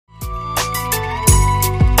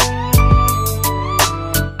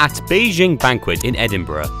At Bejing Banquet in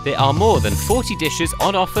Edinburgh, there are more than 40 dishes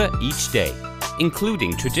on offer each day,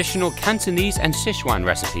 including traditional Cantonese and Sichuan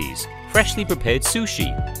recipes, freshly prepared sushi,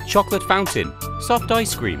 chocolate fountain, soft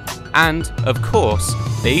ice cream, and, of course,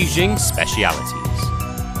 Beijing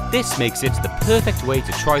specialities. This makes it the perfect way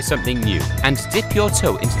to try something new and dip your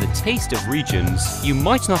toe into the taste of regions you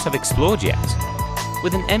might not have explored yet.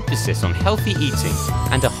 With an emphasis on healthy eating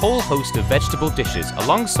and a whole host of vegetable dishes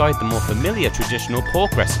alongside the more familiar traditional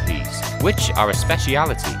pork recipes, which are a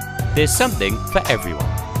speciality, there's something for everyone.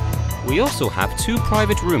 We also have 2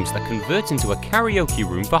 private rooms that convert into a karaoke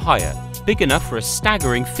room for hire, big enough for a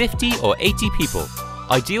staggering 50 or 80 people,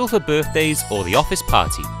 ideal for birthdays or the office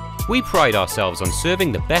party. We pride ourselves on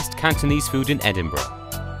serving the best Cantonese food in Edinburgh,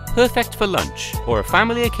 perfect for lunch or a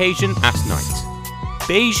family occasion at night.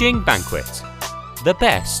 Bejing Banquet, the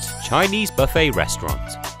best Chinese buffet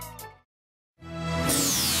restaurant.